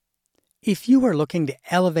If you are looking to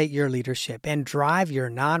elevate your leadership and drive your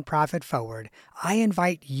nonprofit forward, I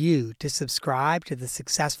invite you to subscribe to the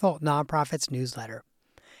Successful Nonprofits newsletter.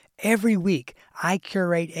 Every week, I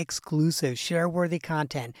curate exclusive, share-worthy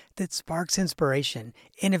content that sparks inspiration,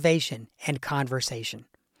 innovation, and conversation.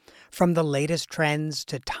 From the latest trends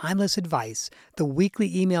to timeless advice, the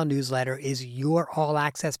weekly email newsletter is your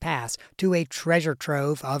all-access pass to a treasure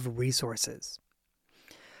trove of resources.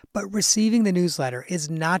 But receiving the newsletter is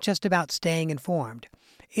not just about staying informed.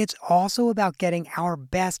 It's also about getting our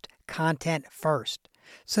best content first.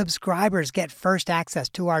 Subscribers get first access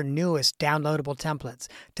to our newest downloadable templates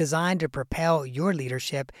designed to propel your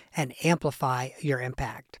leadership and amplify your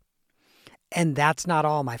impact. And that's not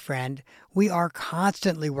all, my friend. We are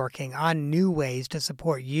constantly working on new ways to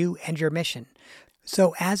support you and your mission.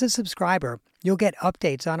 So as a subscriber, you'll get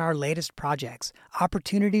updates on our latest projects,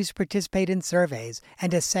 opportunities to participate in surveys,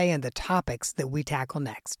 and to say in the topics that we tackle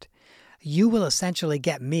next. You will essentially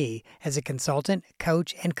get me as a consultant,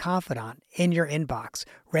 coach, and confidant in your inbox,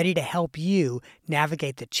 ready to help you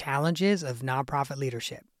navigate the challenges of nonprofit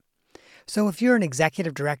leadership. So if you're an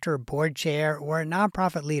executive director, board chair, or a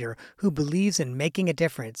nonprofit leader who believes in making a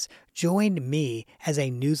difference, join me as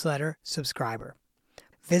a newsletter subscriber.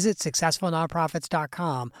 Visit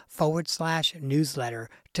successfulnonprofits.com/newsletter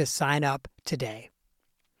to sign up today.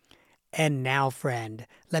 And now, friend,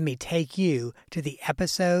 let me take you to the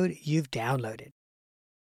episode you've downloaded.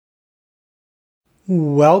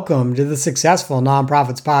 Welcome to the Successful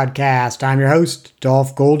Nonprofits Podcast. I'm your host,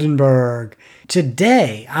 Dolph Goldenberg.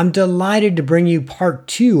 Today, I'm delighted to bring you part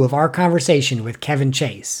 2 of our conversation with Kevin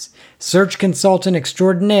Chase, search consultant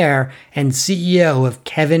extraordinaire and CEO of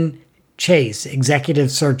Kevin Chase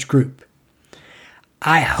Executive Search Group.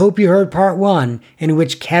 I hope you heard part 1, in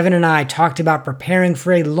which Kevin and I talked about preparing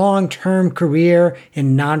for a long-term career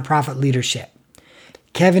in nonprofit leadership.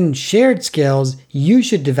 Kevin shared skills you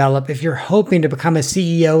should develop if you're hoping to become a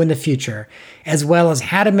CEO in the future, as well as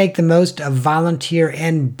how to make the most of volunteer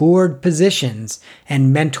and board positions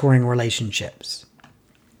and mentoring relationships.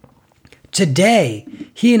 Today,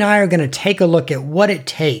 he and I are going to take a look at what it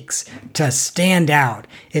takes to stand out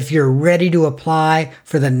if you're ready to apply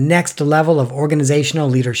for the next level of organizational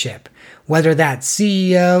leadership, whether that's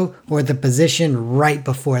CEO or the position right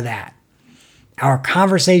before that. Our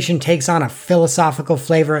conversation takes on a philosophical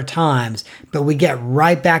flavor at times, but we get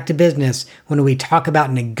right back to business when we talk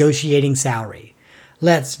about negotiating salary.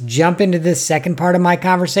 Let's jump into this second part of my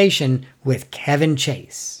conversation with Kevin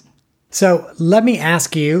Chase. So let me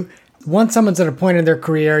ask you, once someone's at a point in their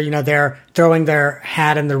career, they're throwing their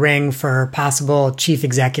hat in the ring for possible chief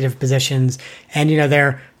executive positions, and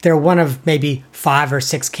they're one of maybe 5 or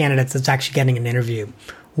 6 candidates that's actually getting an interview.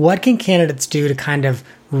 What can candidates do to kind of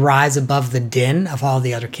rise above the din of all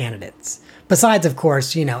the other candidates? Besides, of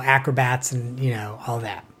course, acrobats and, all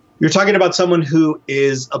that. You're talking about someone who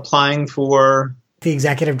is applying for the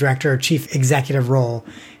executive director or chief executive role,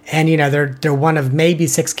 and they're one of maybe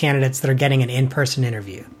 6 candidates that are getting an in-person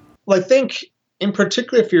interview. Well, I think in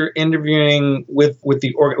particular, if you're interviewing with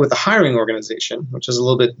the hiring organization, which is a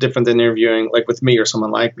little bit different than interviewing like with me or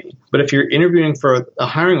someone like me. But if you're interviewing for a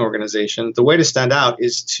hiring organization, the way to stand out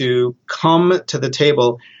is to come to the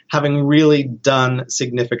table having really done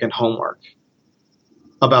significant homework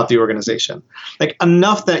about the organization. Like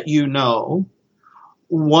enough that you know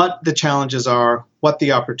what the challenges are, what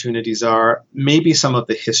the opportunities are, maybe some of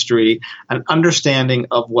the history, an understanding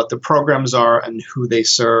of what the programs are and who they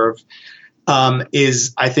serve, I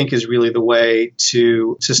think is really the way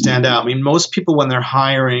to stand out. I mean, most people when they're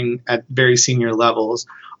hiring at very senior levels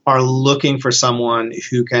are looking for someone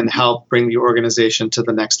who can help bring the organization to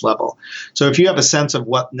the next level. So if you have a sense of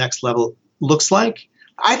what next level looks like,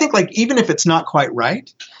 I think like even if it's not quite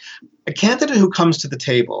right, a candidate who comes to the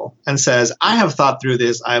table and says, I have thought through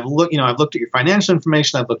this. I've looked at your financial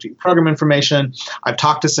information. I've looked at your program information. I've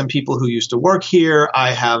talked to some people who used to work here.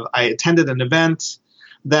 I attended an event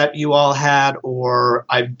that you all had, or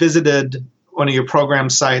I visited one of your program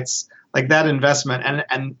sites, like that investment.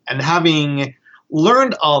 And having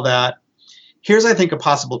learned all that, here's, I think, a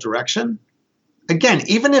possible direction. Again,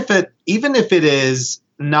 even if it is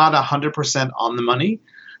not 100% on the money,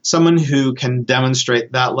 someone who can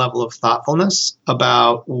demonstrate that level of thoughtfulness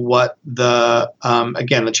about what the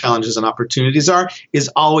challenges and opportunities are is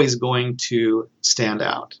always going to stand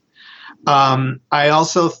out. I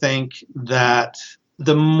also think that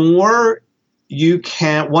the more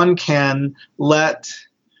one can let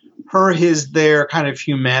their kind of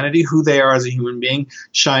humanity, who they are as a human being,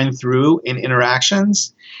 shine through in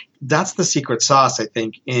interactions, that's the secret sauce, I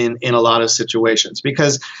think, in a lot of situations.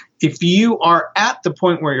 Because if you are at the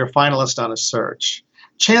point where you're a finalist on a search,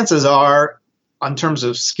 chances are, in terms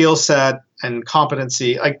of skill set and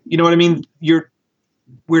competency, like, you know what I mean?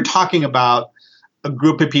 We're talking about a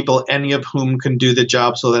group of people, any of whom can do the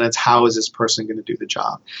job. So then it's, how is this person going to do the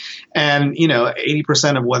job? And,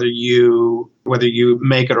 80% of whether you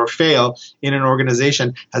make it or fail in an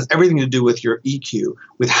organization has everything to do with your EQ,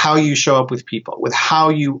 with how you show up with people, with how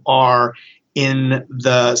you are in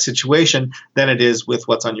the situation, than it is with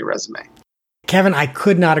what's on your resume. Kevin, I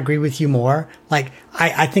could not agree with you more. Like,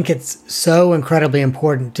 I think it's so incredibly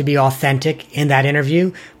important to be authentic in that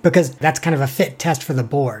interview, because that's kind of a fit test for the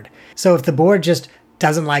board. So if the board just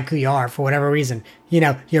doesn't like who you are for whatever reason,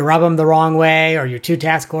 you rub them the wrong way, or you're too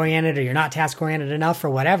task-oriented, or you're not task-oriented enough, or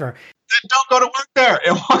whatever, then don't go to work there.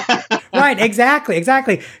 Right,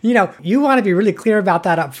 exactly. You want to be really clear about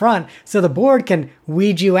that up front so the board can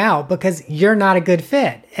weed you out, because you're not a good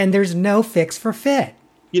fit, and there's no fix for fit.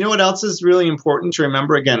 You know what else is really important to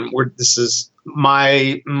remember? Again, this is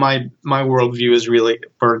my worldview is really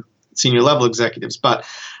for senior level executives, but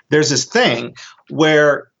there's this thing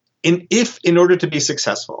where in order to be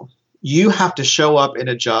successful, you have to show up in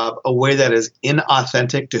a job a way that is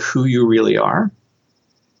inauthentic to who you really are.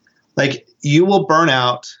 Like, you will burn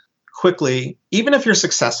out quickly, even if you're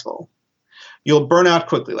successful. You'll burn out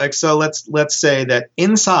quickly. Like, so let's say that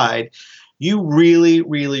inside you really,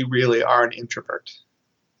 really, really are an introvert.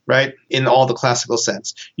 Right? In all the classical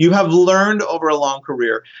sense. You have learned over a long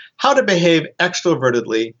career how to behave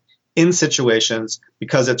extrovertedly in situations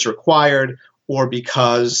because it's required or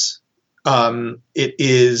because it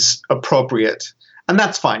is appropriate. And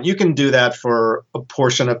that's fine. You can do that for a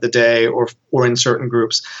portion of the day or in certain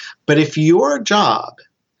groups. But if your job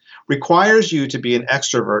requires you to be an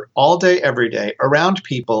extrovert all day, every day, around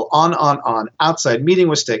people, on, outside, meeting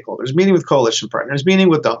with stakeholders, meeting with coalition partners, meeting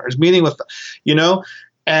with donors, meeting with,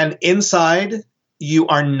 and inside, you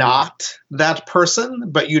are not that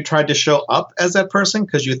person, but you tried to show up as that person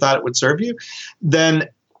because you thought it would serve you, then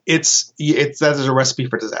that is a recipe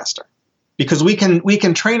for disaster. Because we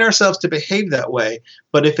can train ourselves to behave that way,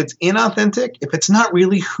 but if it's inauthentic, if it's not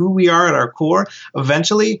really who we are at our core,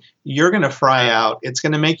 eventually you're going to fry out. It's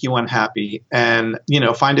going to make you unhappy, and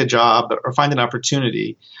find a job or find an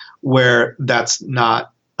opportunity where that's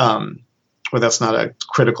not a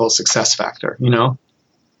critical success factor.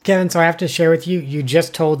 Kevin, so I have to share with you, you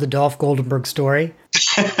just told the Dolph Goldenberg story.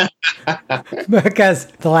 Because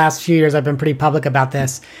the last few years I've been pretty public about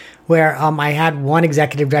this, where I had one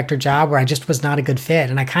executive director job where I just was not a good fit.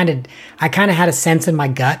 And I kind of had a sense in my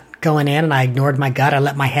gut going in, and I ignored my gut. I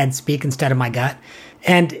let my head speak instead of my gut.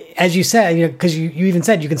 And as you said, because you even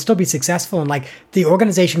said you can still be successful, and like the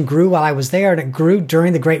organization grew while I was there, and it grew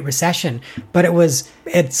during the Great Recession, but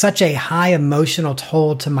it's such a high emotional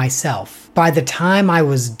toll to myself. By the time I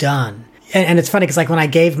was done, and it's funny because like when I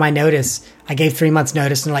gave my notice, I gave 3 months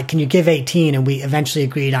notice, and like, can you give 18? And we eventually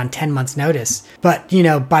agreed on 10 months notice. But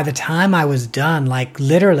by the time I was done, like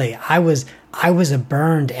literally, I was a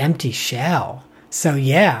burned, empty shell. So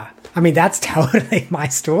yeah, that's totally my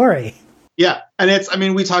story. Yeah.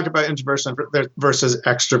 And we talked about introversion versus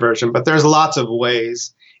extroversion, but there's lots of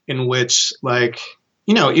ways in which, like,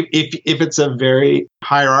 if it's a very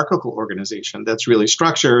hierarchical organization that's really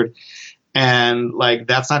structured, and like,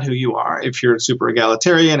 that's not who you are. If you're super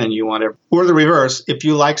egalitarian and you want to, or the reverse, if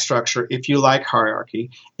you like structure, if you like hierarchy,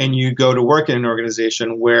 and you go to work in an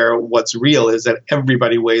organization where what's real is that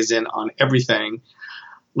everybody weighs in on everything,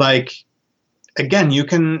 like, again, you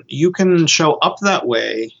can show up that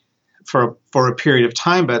way for a period of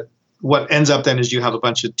time, but what ends up then is you have a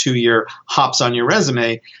bunch of 2-year hops on your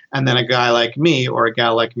resume, and then a guy like me or a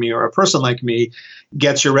gal like me or a person like me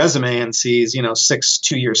gets your resume and sees 6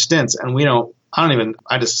 2-year stints, and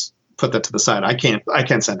I just put that to the side. I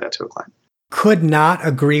can't send that to a client. Could not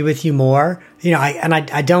agree with you more.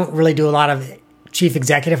 I don't really do a lot of chief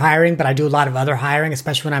executive hiring, but I do a lot of other hiring,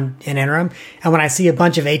 especially when I'm in interim. And when I see a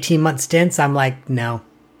bunch of 18-month stints, I'm like, no.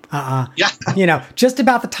 Yeah. Just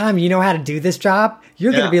about the time you know how to do this job,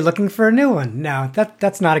 you're going to be looking for a new one. No,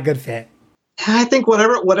 that's not a good fit. I think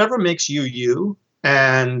whatever makes you,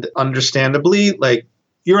 and understandably, like,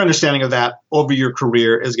 your understanding of that over your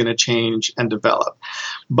career is going to change and develop.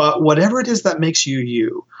 But whatever it is that makes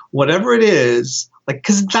you, whatever it is, like,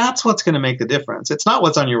 because that's what's going to make the difference. It's not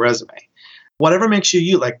what's on your resume. Whatever makes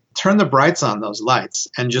you, like, turn the brights on those lights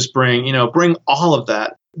and just bring all of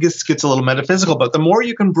that. This gets a little metaphysical, but the more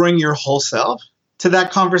you can bring your whole self to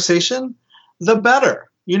that conversation, the better.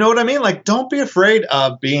 You know what I mean? Like, don't be afraid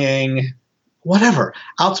of being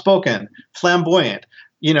outspoken, flamboyant,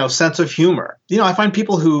 sense of humor. I find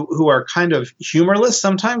people who are kind of humorless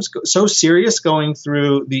sometimes so serious going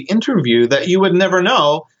through the interview that you would never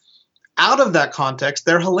know out of that context,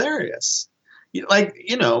 they're hilarious.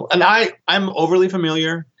 And I'm overly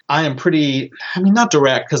familiar. I am pretty, not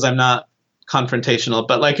direct because I'm not confrontational,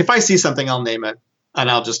 but like if I see something, I'll name it and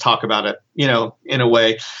I'll just talk about it, in a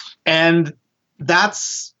way. And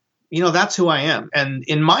that's who I am. And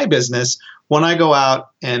in my business, when I go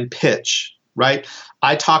out and pitch, right,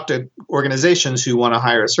 I talk to organizations who want to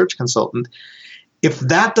hire a search consultant. If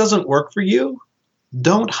that doesn't work for you,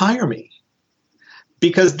 don't hire me.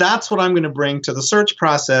 Because that's what I'm going to bring to the search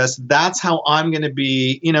process. That's how I'm going to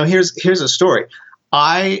be. Here's a story.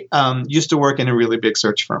 I used to work in a really big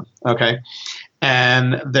search firm, okay?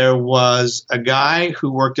 And there was a guy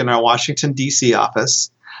who worked in our Washington, D.C. office.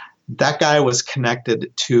 That guy was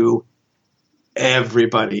connected to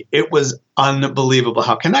everybody. It was unbelievable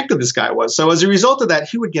how connected this guy was. So as a result of that,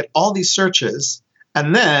 he would get all these searches.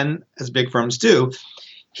 And then, as big firms do,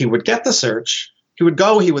 he would get the search. He would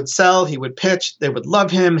go, he would sell, he would pitch, they would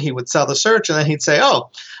love him, he would sell the search, and then he'd say,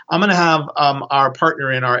 I'm going to have our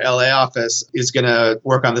partner in our LA office is going to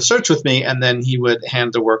work on the search with me, and then he would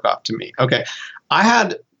hand the work off to me. Okay. I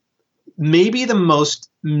had maybe the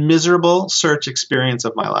most miserable search experience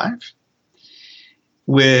of my life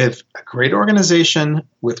with a great organization,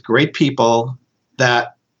 with great people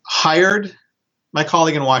that hired my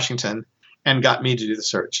colleague in Washington and got me to do the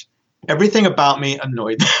search. Everything about me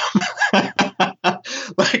annoyed them.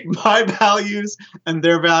 Like my values and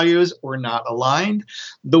their values were not aligned.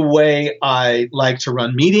 The way I like to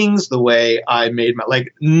run meetings, the way I made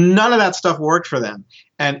none of that stuff worked for them.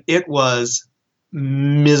 And it was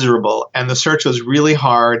miserable. And the search was really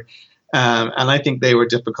hard. And I think they were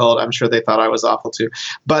difficult. I'm sure they thought I was awful too.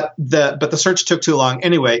 But the search took too long.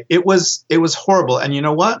 Anyway, it was horrible. And you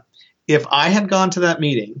know what? If I had gone to that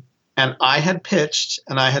meeting and I had pitched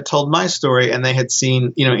and I had told my story and they had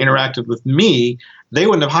seen, interacted with me, they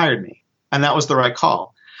wouldn't have hired me. And that was the right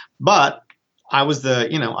call. But I was the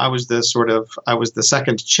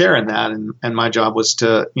second chair in that. And my job was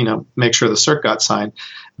to, make sure the cert got signed.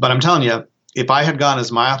 But I'm telling you, if I had gone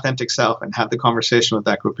as my authentic self and had the conversation with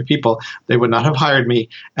that group of people, they would not have hired me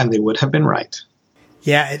and they would have been right.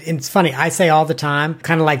 Yeah, it's funny. I say all the time,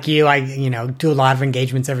 kind of like you, I do a lot of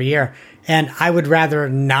engagements every year. And I would rather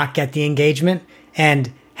not get the engagement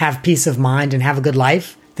and have peace of mind and have a good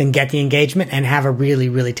life than get the engagement and have a really,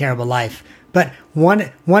 really terrible life. But one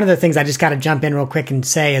of the things I just got to jump in real quick and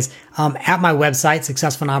say is at my website,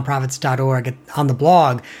 successfulnonprofits.org, on the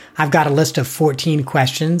blog, I've got a list of 14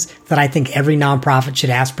 questions that I think every nonprofit should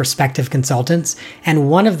ask prospective consultants. And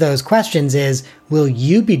one of those questions is, will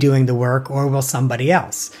you be doing the work or will somebody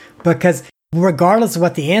else? Because regardless of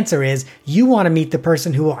what the answer is, you want to meet the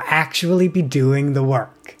person who will actually be doing the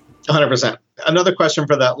work. 100%. Another question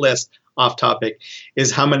for that list, off topic,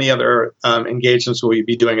 is how many other engagements will you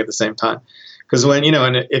be doing at the same time? Because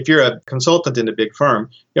and if you're a consultant in a big firm,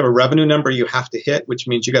 you have a revenue number you have to hit, which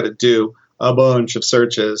means you got to do a bunch of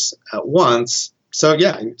searches at once. So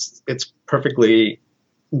yeah, it's perfectly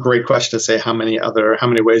great question to say how many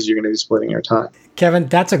ways you're going to be splitting your time. Kevin,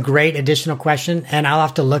 that's a great additional question. And I'll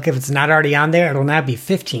have to look if it's not already on there. It'll now be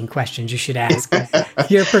 15 questions you should ask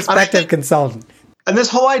your prospective consultant. And this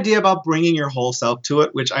whole idea about bringing your whole self to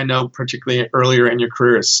it, which I know particularly earlier in your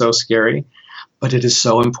career is so scary, but it is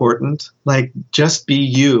so important. Like, just be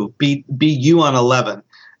you. Be you on 11.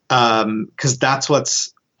 Because that's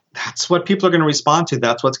what people are going to respond to.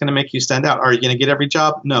 That's what's going to make you stand out. Are you going to get every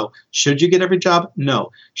job? No. Should you get every job?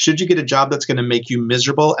 No. Should you get a job that's going to make you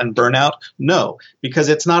miserable and burn out? No. Because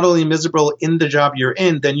it's not only miserable in the job you're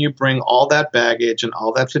in, then you bring all that baggage and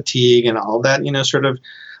all that fatigue and all that,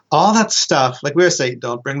 all that stuff. Like we were saying,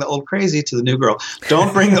 don't bring the old crazy to the new girl.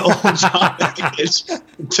 Don't bring the old job baggage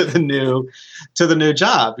to the new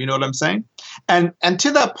job. You know what I'm saying? And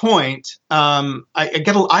to that point, I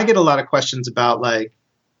get a lot of questions about like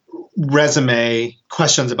resume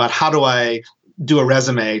questions about how do I do a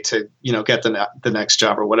resume to get the next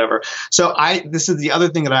job or whatever. So this is the other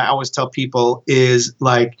thing that I always tell people is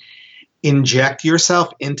like inject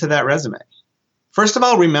yourself into that resume. First of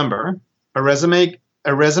all, remember a resume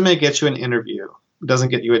gets you an interview. It doesn't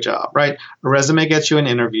get you a job, right? A resume gets you an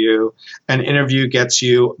interview. An interview gets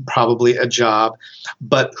you probably a job.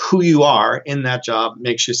 But who you are in that job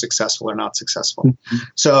makes you successful or not successful. Mm-hmm.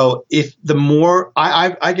 So if the more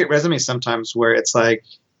I get resumes sometimes where it's like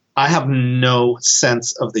I have no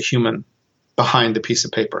sense of the human behind the piece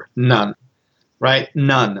of paper. None, right?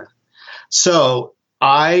 None. So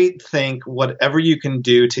I think whatever you can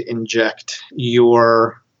do to inject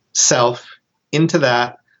yourself into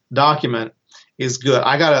that document is good.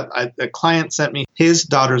 I got a client sent me his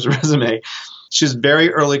daughter's resume. She was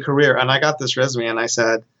very early career, and I got this resume, and I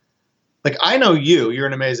said, Like, I know you're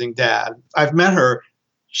an amazing dad. I've met her.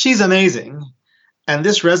 She's amazing. And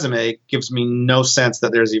this resume gives me no sense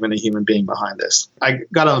that there's even a human being behind this. I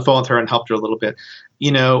got on the phone with her and helped her a little bit.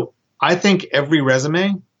 I think every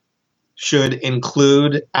resume should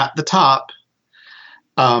include at the top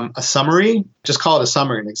a summary, just call it a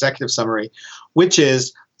summary, an executive summary, which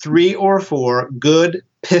is 3 or 4 good,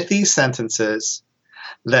 pithy sentences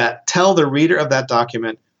that tell the reader of that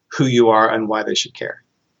document who you are and why they should care.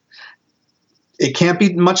 It can't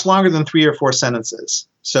be much longer than 3 or 4 sentences.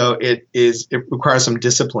 So it requires some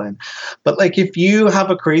discipline. But like, if you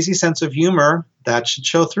have a crazy sense of humor, that should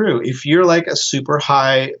show through. If you're like a super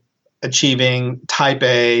high achieving type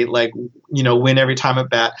A, like, win every time at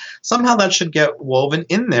bat, somehow that should get woven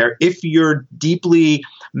in there. If you're deeply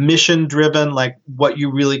mission driven, like what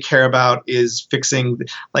you really care about is fixing,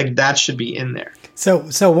 like that should be in there. So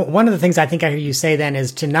one of the things I think I hear you say then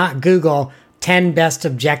is to not Google 10 best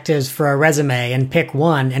objectives for a resume and pick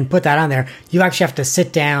one and put that on there. You actually have to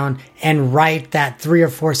sit down and write that 3 or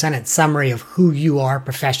 4 sentence summary of who you are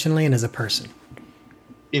professionally and as a person.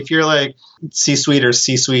 If you're like C-suite or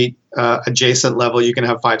C-suite adjacent level, you can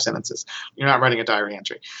have 5 sentences. You're not writing a diary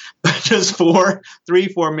entry, but just 3,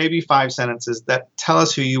 4, maybe 5 sentences that tell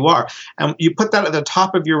us who you are. And you put that at the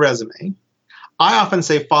top of your resume. I often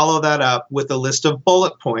say follow that up with a list of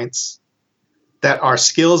bullet points that are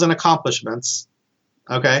skills and accomplishments,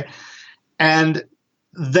 okay? And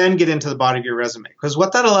then get into the body of your resume. Because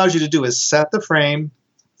what that allows you to do is set the frame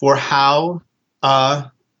for how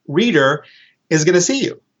a reader is going to see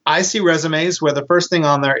you. I see resumes where the first thing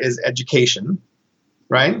on there is education,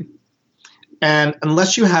 right? And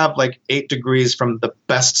unless you have like 8 degrees from the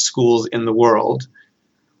best schools in the world,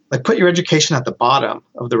 like put your education at the bottom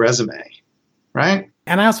of the resume, right?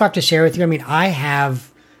 And I also have to share with you, I have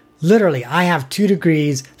 2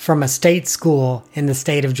 degrees from a state school in the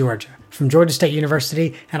state of Georgia, from Georgia State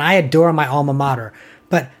University, and I adore my alma mater.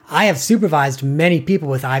 But I have supervised many people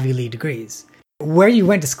with Ivy League degrees. Where you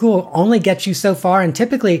went to school only gets you so far, and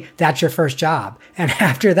typically that's your first job. And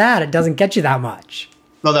after that, it doesn't get you that much.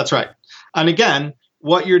 No, that's right. And again,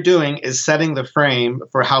 what you're doing is setting the frame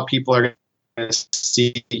for how people are going to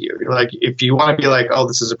see you. Like, if you want to be like, oh,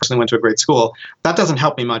 this is a person who went to a great school, that doesn't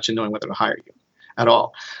help me much in knowing whether to hire you at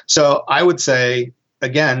all. So I would say,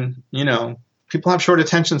 again, people have short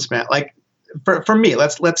attention span. Like for me,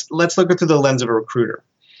 let's look it through the lens of a recruiter.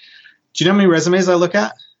 Do you know how many resumes I look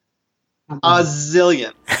at? A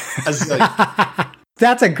zillion.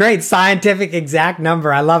 That's a great scientific exact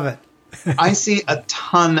number. I love it. I see a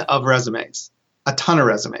ton of resumes,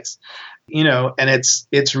 and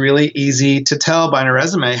it's really easy to tell by a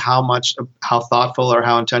resume how thoughtful or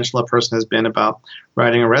how intentional a person has been about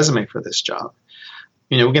writing a resume for this job.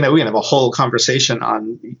 We're gonna have a whole conversation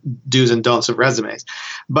on do's and don'ts of resumes,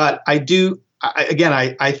 but I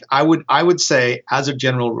would say, as a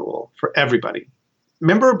general rule for everybody.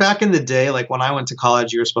 Remember back in the day, like when I went to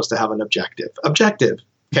college, you were supposed to have an objective.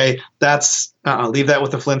 Okay, that's leave that with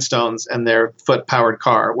the Flintstones and their foot-powered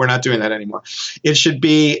car. We're not doing that anymore. It should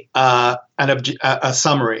be a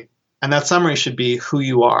summary, and that summary should be who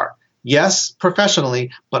you are. Yes,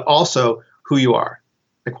 professionally, but also who you are,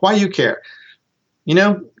 like why you care,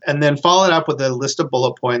 and then follow it up with a list of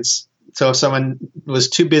bullet points. So if someone was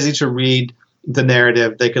too busy to read the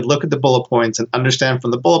narrative, they could look at the bullet points and understand from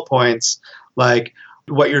the bullet points, like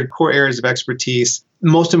what your core areas of expertise,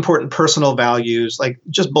 most important personal values, like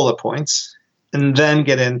just bullet points, and then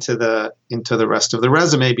get into the rest of the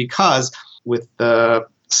resume. Because with the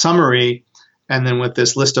summary and then with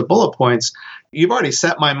this list of bullet points, you've already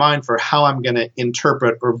set my mind for how I'm going to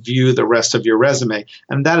interpret or view the rest of your resume.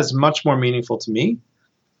 And that is much more meaningful to me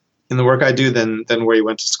in the work I do than where you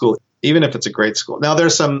went to school, even if it's a great school. Now,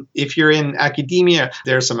 if you're in academia,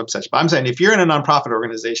 there's some obsession. But I'm saying if you're in a nonprofit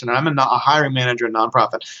organization, and I'm a hiring manager in a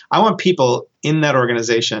nonprofit, I want people in that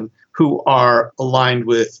organization who are aligned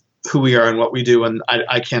with who we are and what we do. And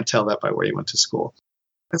I can't tell that by where you went to school.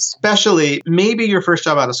 Especially, maybe your first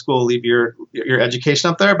job out of school, leave your education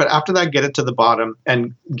up there. But after that, get it to the bottom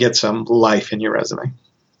and get some life in your resume.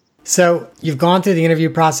 So you've gone through the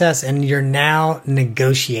interview process and you're now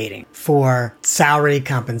negotiating for salary,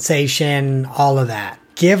 compensation, all of that.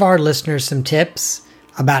 Give our listeners some tips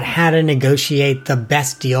about how to negotiate the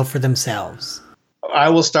best deal for themselves. I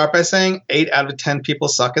will start by saying 8 out of 10 people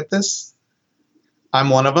suck at this.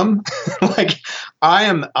 I'm one of them. I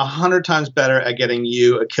am 100 times better at getting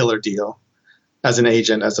you a killer deal as an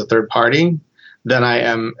agent, as a third party, than I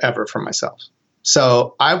am ever for myself.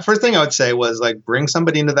 So first thing I would say was bring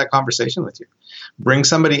somebody into that conversation with you. Bring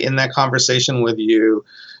somebody in that conversation with you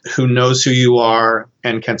who knows who you are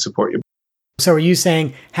and can support you. So are you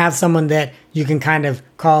saying have someone that you can kind of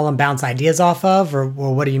call and bounce ideas off of, or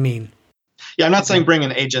what do you mean? Yeah, I'm not saying bring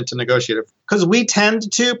an agent to negotiate, because we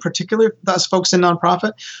tend to, particularly us folks in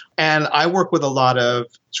nonprofit, and I work with a lot of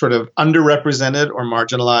sort of underrepresented or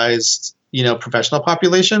marginalized, professional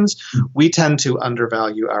populations. We tend to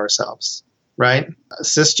undervalue ourselves, right?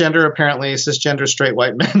 Cisgender straight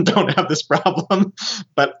white men don't have this problem,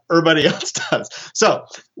 but everybody else does. So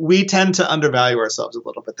we tend to undervalue ourselves a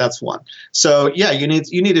little bit. That's one. So yeah, you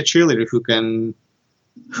need a cheerleader who can,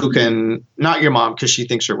 not your mom because she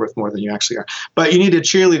thinks you're worth more than you actually are, but you need a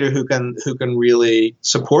cheerleader who can really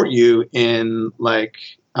support you in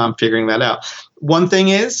figuring that out. One thing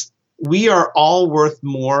is, we are all worth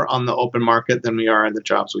more on the open market than we are in the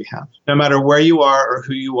jobs we have. No matter where you are or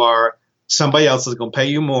who you are, somebody else is going to pay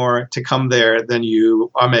you more to come there than you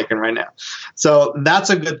are making right now. So that's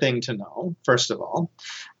a good thing to know, first of all.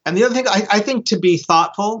 And the other thing, I think, to be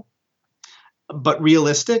thoughtful but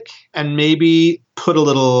realistic, and maybe put a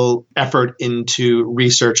little effort into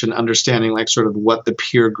research and understanding sort of what the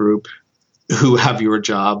peer group who have your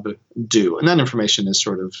job do. And that information is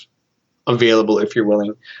sort of available if you're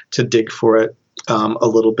willing to dig for it a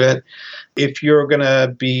little bit. If you're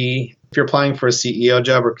applying for a CEO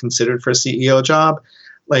job or considered for a CEO job,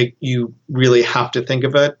 you really have to think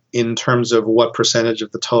of it in terms of what percentage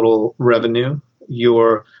of the total revenue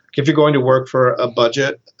if you're going to work for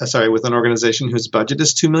with an organization whose budget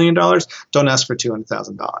is $2 million, don't ask for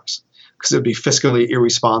 $200,000, because it would be fiscally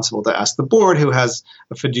irresponsible to ask the board, who has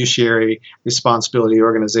a fiduciary responsibility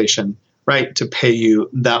organization, right, to pay you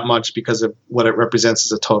that much because of what it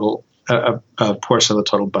represents as a portion of the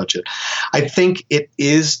total budget. I think it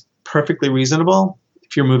is perfectly reasonable,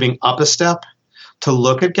 if you're moving up a step, to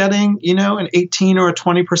look at getting, an 18 or a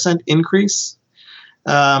 20% increase.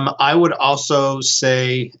 I would also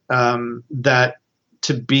say that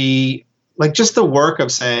to be just the work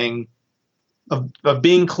of saying, of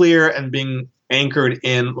being clear and being anchored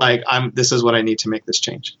in this is what I need to make this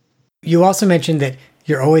change. You also mentioned that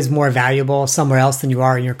you're always more valuable somewhere else than you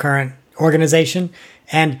are in your current organization.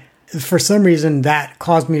 And for some reason, that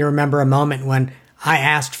caused me to remember a moment when I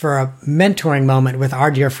asked for a mentoring moment with our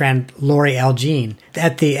dear friend, Lori Elgin,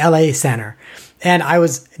 at the LA Center. And I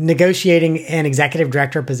was negotiating an executive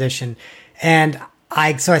director position. And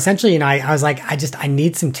so essentially, I was like, I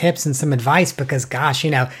need some tips and some advice because, gosh,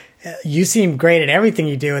 you seem great at everything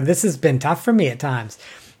you do. And this has been tough for me at times.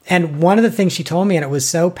 And one of the things she told me, and it was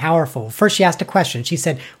so powerful. First, she asked a question. She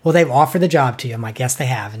said, well, they've offered the job to you. I'm like, yes, they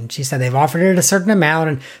have. And she said, they've offered it a certain amount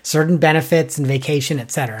and certain benefits and vacation, et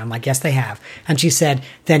cetera. I'm like, yes, they have. And she said,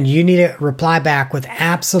 then you need to reply back with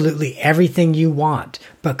absolutely everything you want,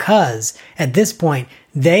 because at this point,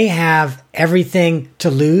 they have everything to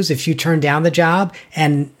lose if you turn down the job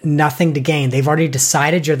and nothing to gain. They've already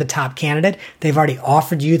decided you're the top candidate. They've already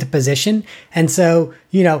offered you the position. And so,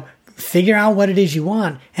 figure out what it is you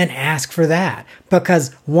want and ask for that.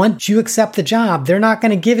 Because once you accept the job, they're not going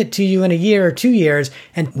to give it to you in a year or 2 years.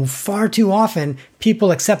 And far too often, people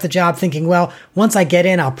accept the job thinking, well, once I get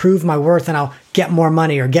in, I'll prove my worth and I'll get more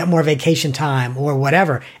money or get more vacation time or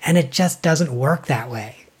whatever. And it just doesn't work that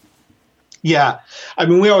way. Yeah. I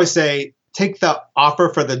mean, we always say, take the offer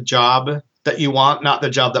for the job that you want, not the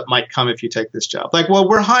job that might come if you take this job.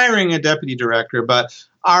 We're hiring a deputy director, but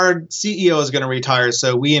our CEO is going to retire,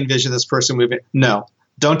 so we envision this person moving. No,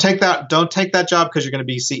 don't take that. Don't take that job because you're going to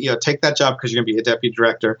be CEO. Take that job because you're going to be a deputy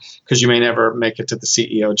director, because you may never make it to the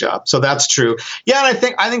CEO job. So that's true. Yeah,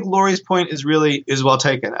 and I think Lori's point is well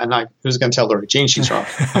taken. And who's going to tell Lori Jean she's wrong?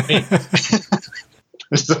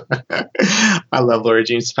 I love Lori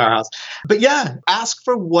Jean's powerhouse. But yeah, ask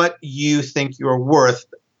for what you think you're worth,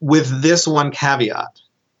 with this one caveat.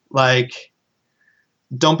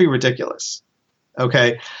 Don't be ridiculous.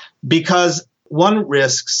 Okay, because one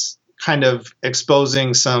risks kind of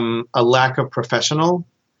exposing a lack of professional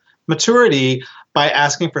maturity by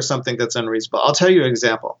asking for something that's unreasonable. I'll tell you an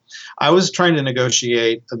example. I was trying to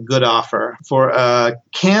negotiate a good offer for a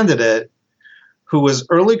candidate who was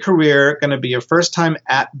early career, going to be a first-time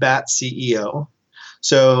at-bat CEO.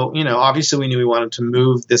 So, obviously we knew we wanted to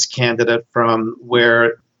move this candidate from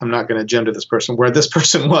where, I'm not going to gender this person, where this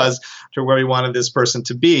person was to where we wanted this person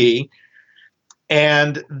to be.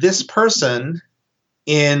 And this person,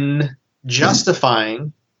 in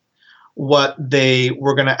justifying what they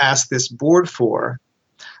were going to ask this board for,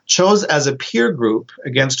 chose as a peer group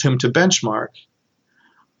against whom to benchmark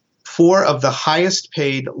 4 of the highest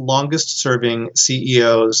paid, longest serving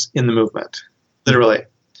CEOs in the movement, literally.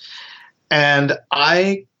 And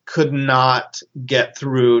I could not get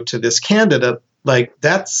through to this candidate.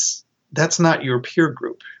 That's not your peer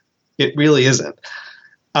group. It really isn't.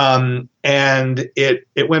 And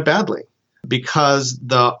it went badly because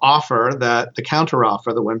the counter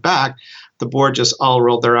offer that went back, the board just all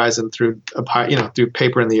rolled their eyes and threw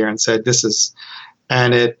paper in the air and said, this is,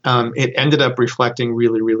 and it ended up reflecting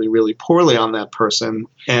really, really, really poorly on that person,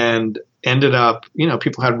 and ended up,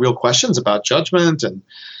 people had real questions about judgment, and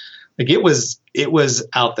like it was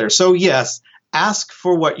out there. So yes, ask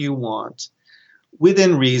for what you want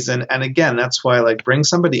within reason. And again, that's why bring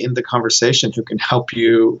somebody into the conversation who can help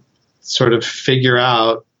you sort of figure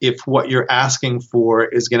out if what you're asking for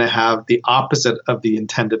is going to have the opposite of the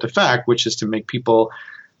intended effect, which is to make people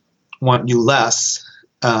want you less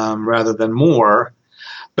rather than more.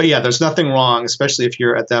 But yeah, there's nothing wrong, especially if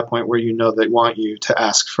you're at that point where they want you to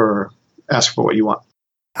ask for what you want.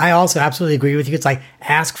 I also absolutely agree with you. It's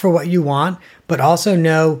ask for what you want, but also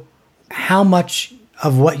know how much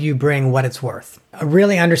of what you bring, what it's worth.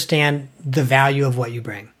 Really understand the value of what you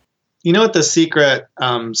bring. You know what the secret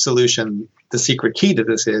solution, the secret key to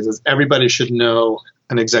this is everybody should know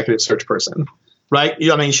an executive search person, right?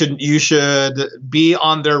 You should be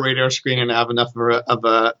on their radar screen and have enough of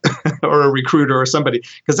a or a recruiter or somebody,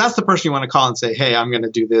 because that's the person you want to call and say, hey, I'm going to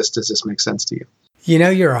do this. Does this make sense to you?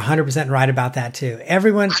 You're 100% right about that too.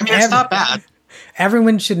 It's not bad.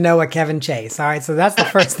 Everyone should know a Kevin Chase. All right. So that's the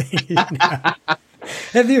first thing you know.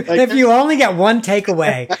 If you only get one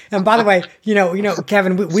takeaway, and by the way,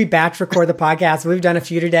 Kevin, we batch record the podcast. We've done a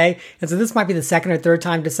few today. And so this might be the second or third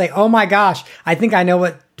time to say, oh my gosh, I think I know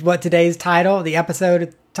what today's title, the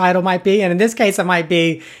episode title might be. And in this case, it might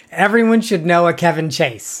be everyone should know a Kevin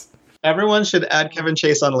Chase. Everyone should add Kevin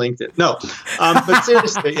Chase on LinkedIn. No, but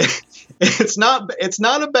seriously, it's not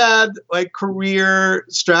a bad career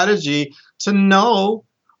strategy to know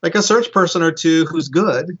a search person or two who's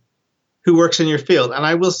good, who works in your field. And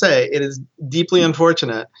I will say it is deeply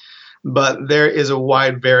unfortunate, but there is a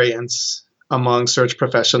wide variance among search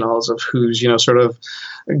professionals of who's, sort of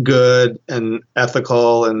good and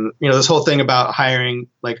ethical. And, this whole thing about hiring,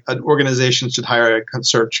 an organization should hire a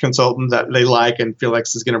search consultant that they like and feel like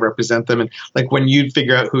is going to represent them. And when you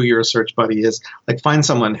figure out who your search buddy is, find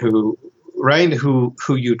someone who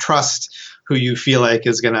you trust, who you feel like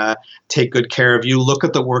is going to take good care of you. Look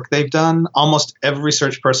at the work they've done. Almost every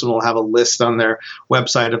search person will have a list on their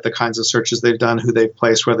website of the kinds of searches they've done, who they've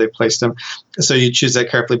placed, where they've placed them. So you choose that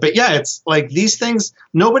carefully. But yeah, it's these things,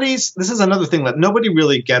 this is another thing that nobody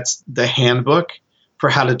really gets the handbook for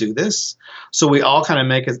how to do this. So we all kind of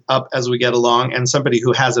make it up as we get along, and somebody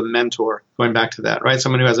who has a mentor, going back to that, right?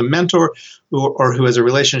 Someone who has a mentor or who has a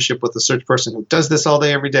relationship with a search person who does this all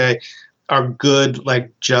day, every day, are good,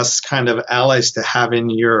 just kind of allies to have in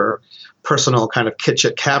your personal kind of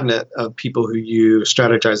kitchen cabinet of people who you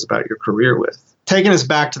strategize about your career with. Taking us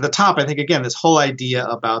back to the top, I think, again, this whole idea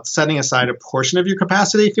about setting aside a portion of your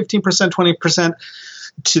capacity, 15%, 20%,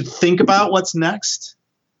 to think about what's next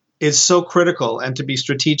is so critical, and to be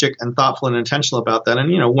strategic and thoughtful and intentional about that.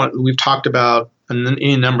 And, we've talked about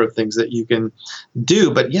any number of things that you can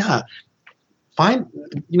do, but yeah,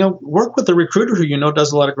 work with a recruiter who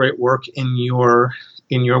does a lot of great work in your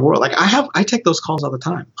world. I take those calls all the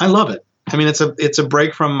time. I love it. I mean, it's a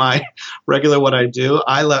break from my regular what I do.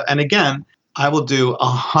 And again, I will do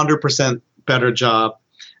 100% better job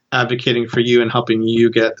advocating for you and helping you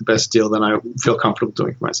get the best deal than I feel comfortable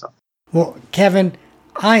doing for myself. Well, Kevin,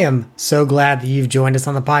 I am so glad that you've joined us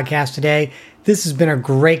on the podcast today. This has been a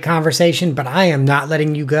great conversation, but I am not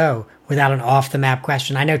letting you go without an off-the-map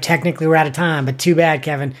question. I know technically we're out of time, but too bad,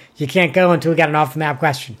 Kevin. You can't go until we got an off-the-map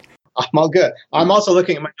question. I'm all good. I'm also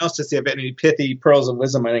looking at my notes to see if I have any pithy pearls of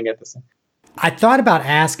wisdom I didn't get this. I thought about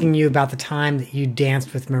asking you about the time that you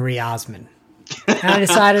danced with Marie Osmond, and I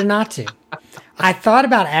decided not to. I thought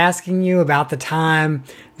about asking you about the time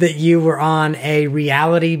that you were on a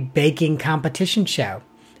reality baking competition show,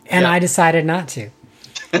 and I decided not to.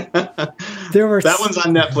 That one's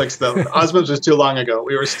on Netflix, though. Osmond's was too long ago.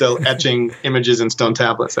 We were still etching images in stone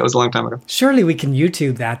tablets. That was a long time ago. Surely we can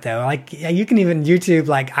YouTube that, though. You can even YouTube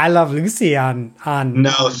I Love Lucy on.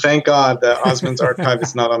 No, thank God that Osmond's archive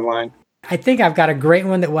is not online. I think I've got a great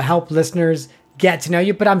one that will help listeners get to know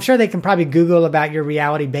you, but I'm sure they can probably Google about your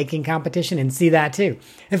reality baking competition and see that too.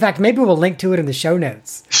 In fact, maybe we'll link to it in the show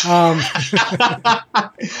notes. Well,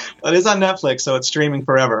 it is on Netflix, so it's streaming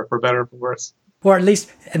forever, for better or for worse. Or at least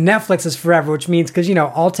Netflix is forever, which means, because,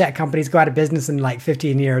 all tech companies go out of business in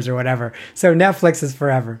 15 years or whatever. So Netflix is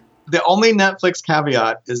forever. The only Netflix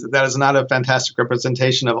caveat is that is not a fantastic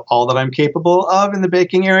representation of all that I'm capable of in the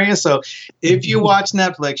baking area. So if you watch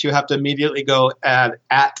Netflix, you have to immediately go at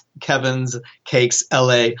Kevin's Cakes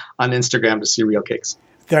LA on Instagram to see real cakes.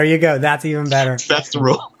 There you go. That's even better. That's the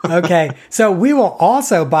rule. Okay. So we will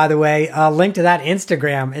also, by the way, link to that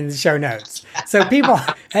Instagram in the show notes. So people,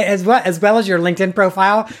 as well as your LinkedIn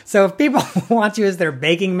profile. So if people want you as their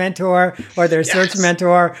baking mentor or their search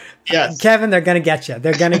mentor, Kevin, they're going to get you.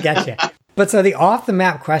 They're going to get you. But so the off the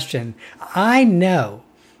map question, I know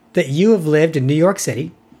that you have lived in New York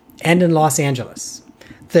City and in Los Angeles,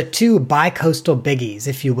 the two bi-coastal biggies,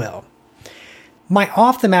 if you will. My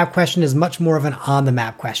off-the-map question is much more of an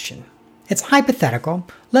on-the-map question. It's hypothetical.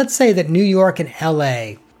 Let's say that New York and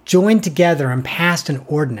LA joined together and passed an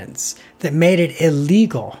ordinance that made it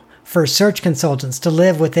illegal for search consultants to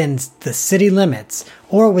live within the city limits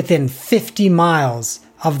or within 50 miles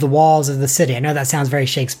of the walls of the city. I know that sounds very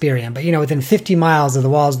Shakespearean, but within 50 miles of the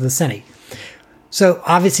walls of the city. So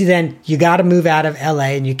obviously then you got to move out of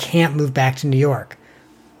LA and you can't move back to New York.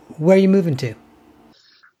 Where are you moving to?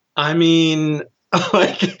 I mean,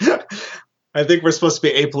 I think we're supposed to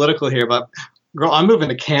be apolitical here, but girl, I'm moving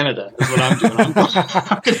to Canada is what I'm doing.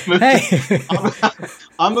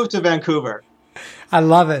 I'll move to Vancouver. I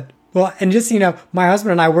love it. Well, and just, my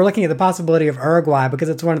husband and I were looking at the possibility of Uruguay because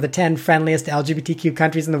it's one of the 10 friendliest LGBTQ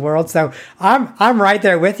countries in the world. So I'm right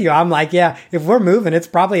there with you. I'm like, yeah, if we're moving, it's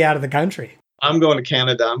probably out of the country. I'm going to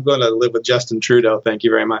Canada. I'm going to live with Justin Trudeau. Thank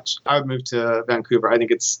you very much. I would move to Vancouver. I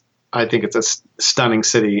think it's a stunning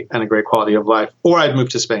city and a great quality of life. Or I'd move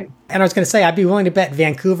to Spain. And I was going to say, I'd be willing to bet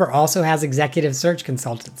Vancouver also has executive search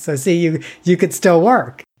consultants. So see, you could still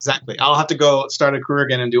work. Exactly. I'll have to go start a career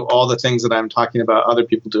again and do all the things that I'm talking about other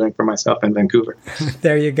people doing for myself in Vancouver.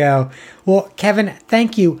 There you go. Well, Kevin,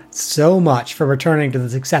 thank you so much for returning to the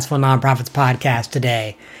Successful Nonprofits podcast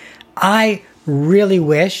today. I really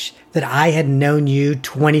wish that I had known you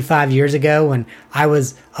 25 years ago when I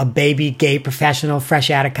was a baby gay professional fresh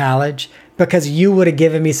out of college, because you would have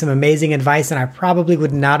given me some amazing advice and I probably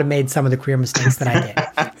would not have made some of the career mistakes that I did.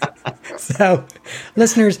 So,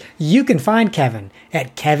 listeners, you can find Kevin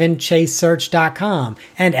at kevinchasesearch.com.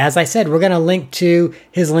 And as I said, we're going to link to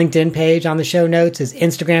his LinkedIn page on the show notes, his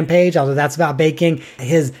Instagram page, although that's about baking,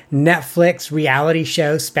 his Netflix reality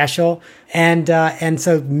show special. And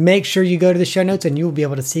so make sure you go to the show notes and you will be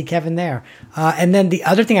able to see Kevin there. And then the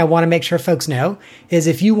other thing I want to make sure folks know is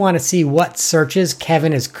if you want to see what searches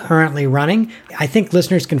Kevin is currently running, I think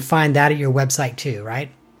listeners can find that at your website too,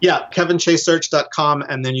 right? Yeah, kevinchasesearch.com,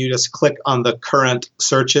 and then you just click on the current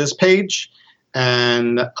searches page,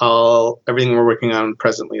 and everything we're working on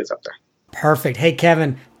presently is up there. Perfect. Hey,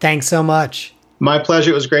 Kevin, thanks so much. My pleasure.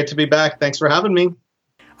 It was great to be back. Thanks for having me.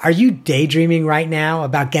 Are you daydreaming right now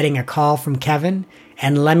about getting a call from Kevin?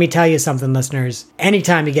 And let me tell you something, listeners.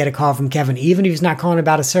 Anytime you get a call from Kevin, even if he's not calling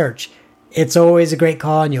about a search, it's always a great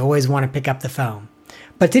call and you always want to pick up the phone.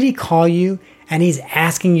 But did he call you and he's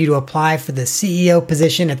asking you to apply for the CEO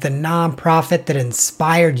position at the nonprofit that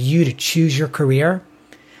inspired you to choose your career?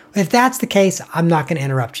 If that's the case, I'm not going to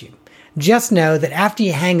interrupt you. Just know that after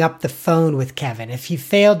you hang up the phone with Kevin, if he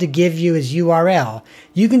failed to give you his URL,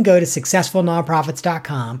 you can go to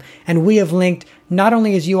successfulnonprofits.com, and we have linked not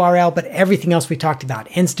only his URL, but everything else we talked about: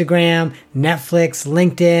 Instagram, Netflix,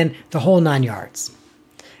 LinkedIn, the whole 9 yards.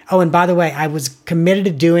 Oh, and by the way, I was committed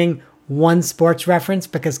to doing one sports reference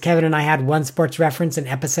because Kevin and I had one sports reference in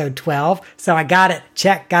episode 12. So I got it.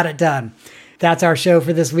 Check. Got it done. That's our show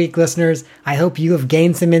for this week, listeners. I hope you have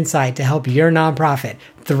gained some insight to help your nonprofit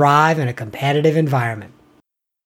thrive in a competitive environment.